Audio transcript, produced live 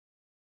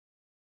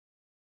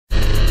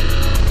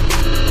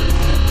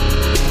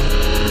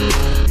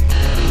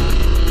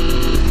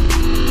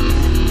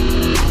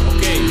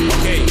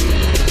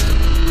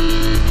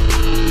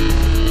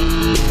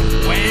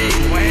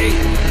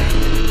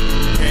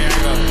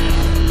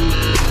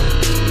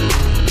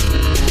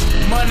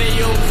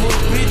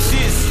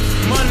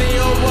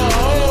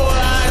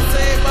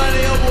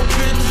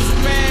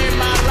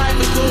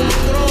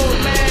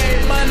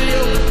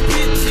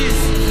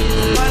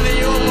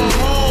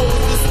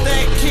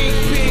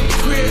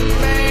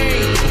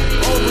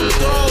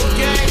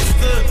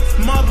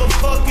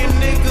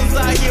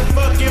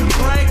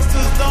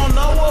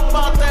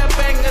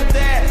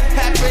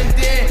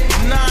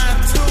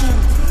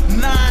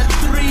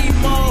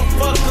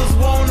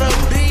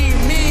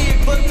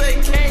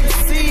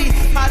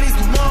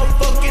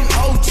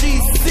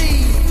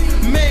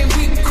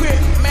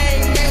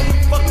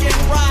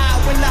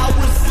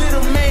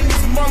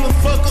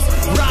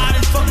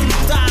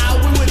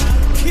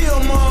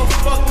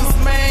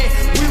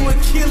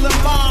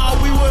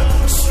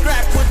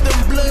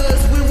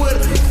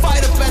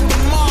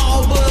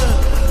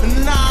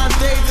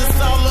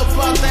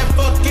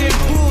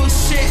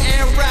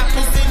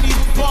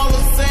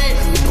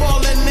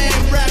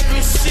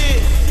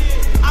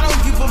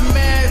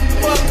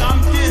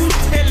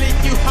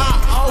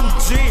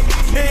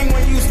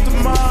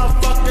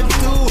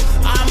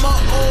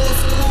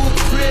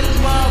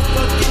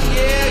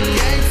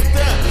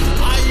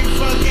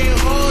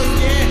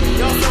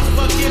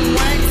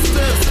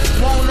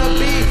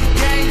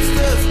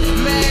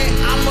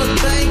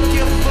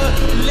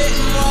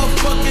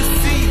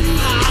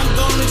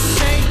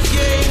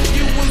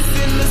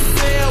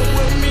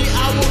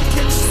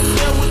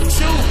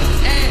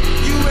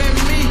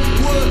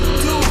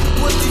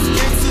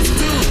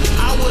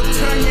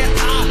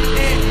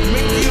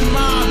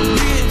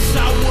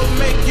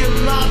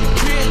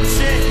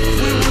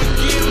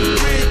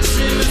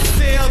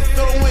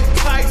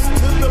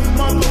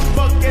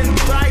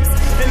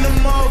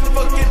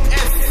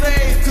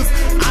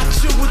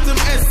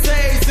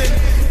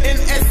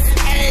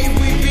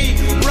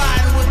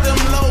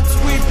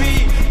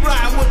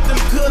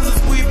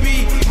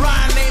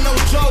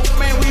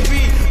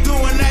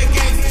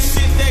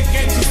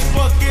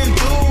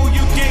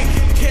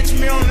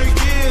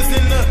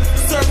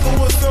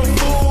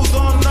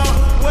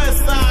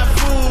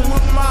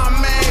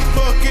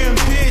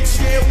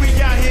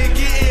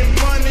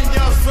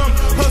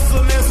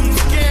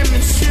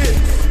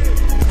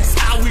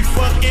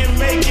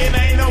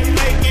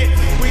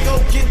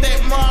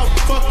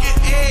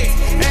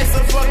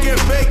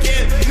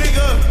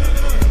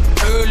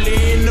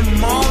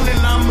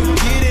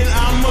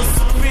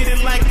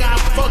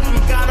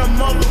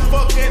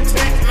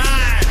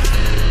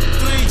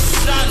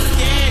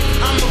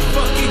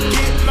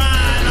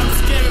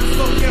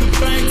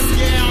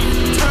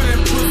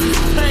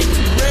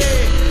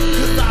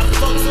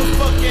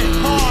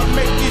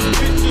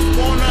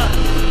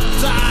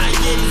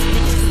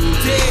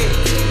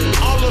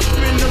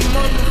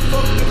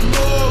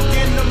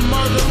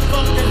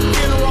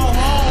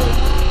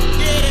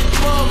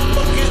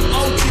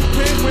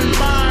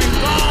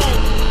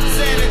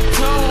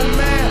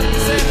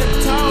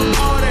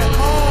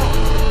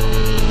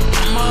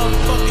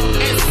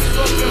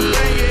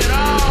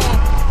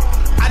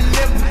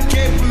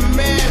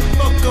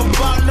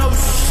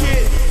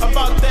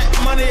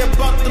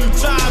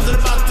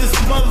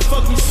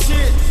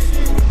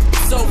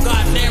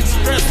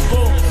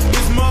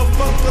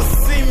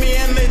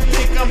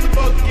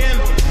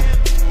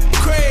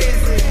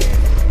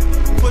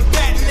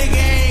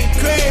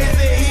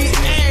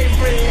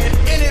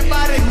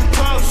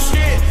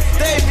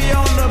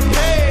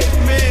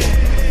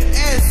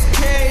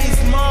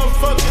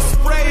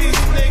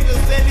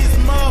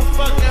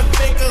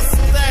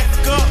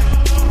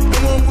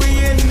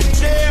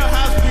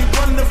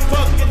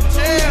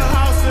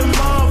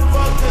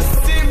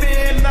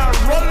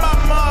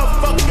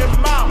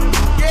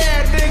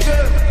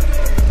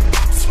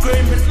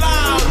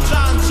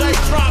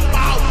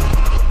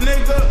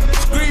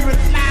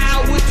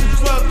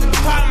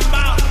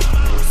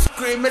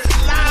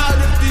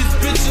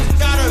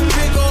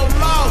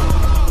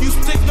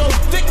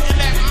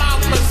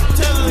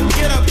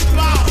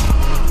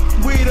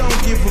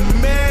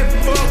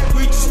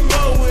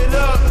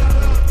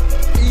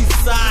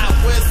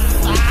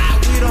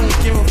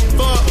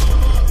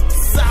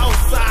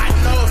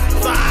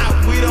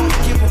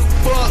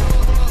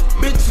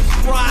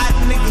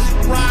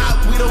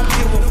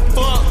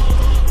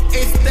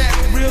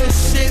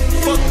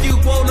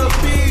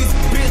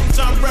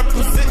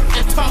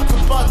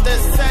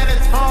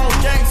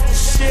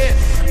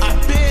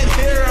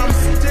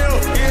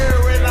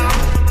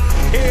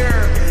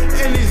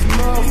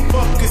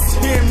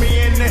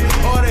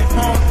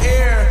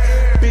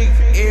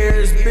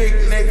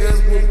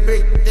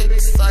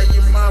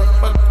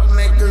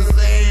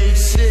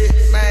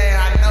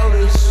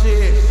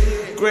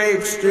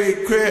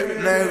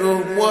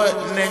nigga. What,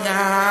 nigga?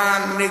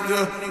 Huh,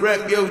 nigga?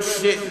 Rep your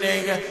shit,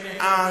 nigga.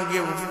 I don't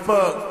give a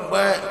fuck,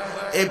 but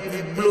if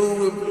it's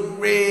blue, if it's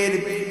red,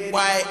 if it's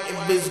white,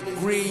 if it's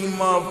green,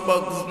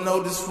 motherfuckers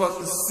know this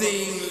fucking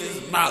scene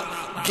is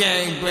about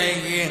gang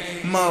banging,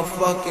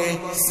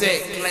 motherfucking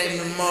sex claiming,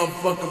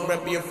 motherfucking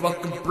rep your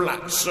fucking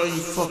block, show you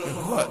fucking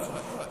what.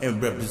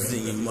 And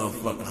represent your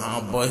motherfucking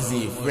homeboys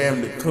and your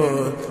family, cuz. You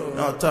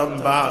know what I'm talking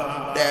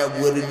about? That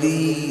what it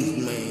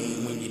is,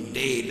 man. When you're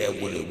dead,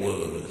 that what it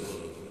was.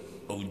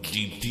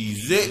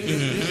 OGTZ.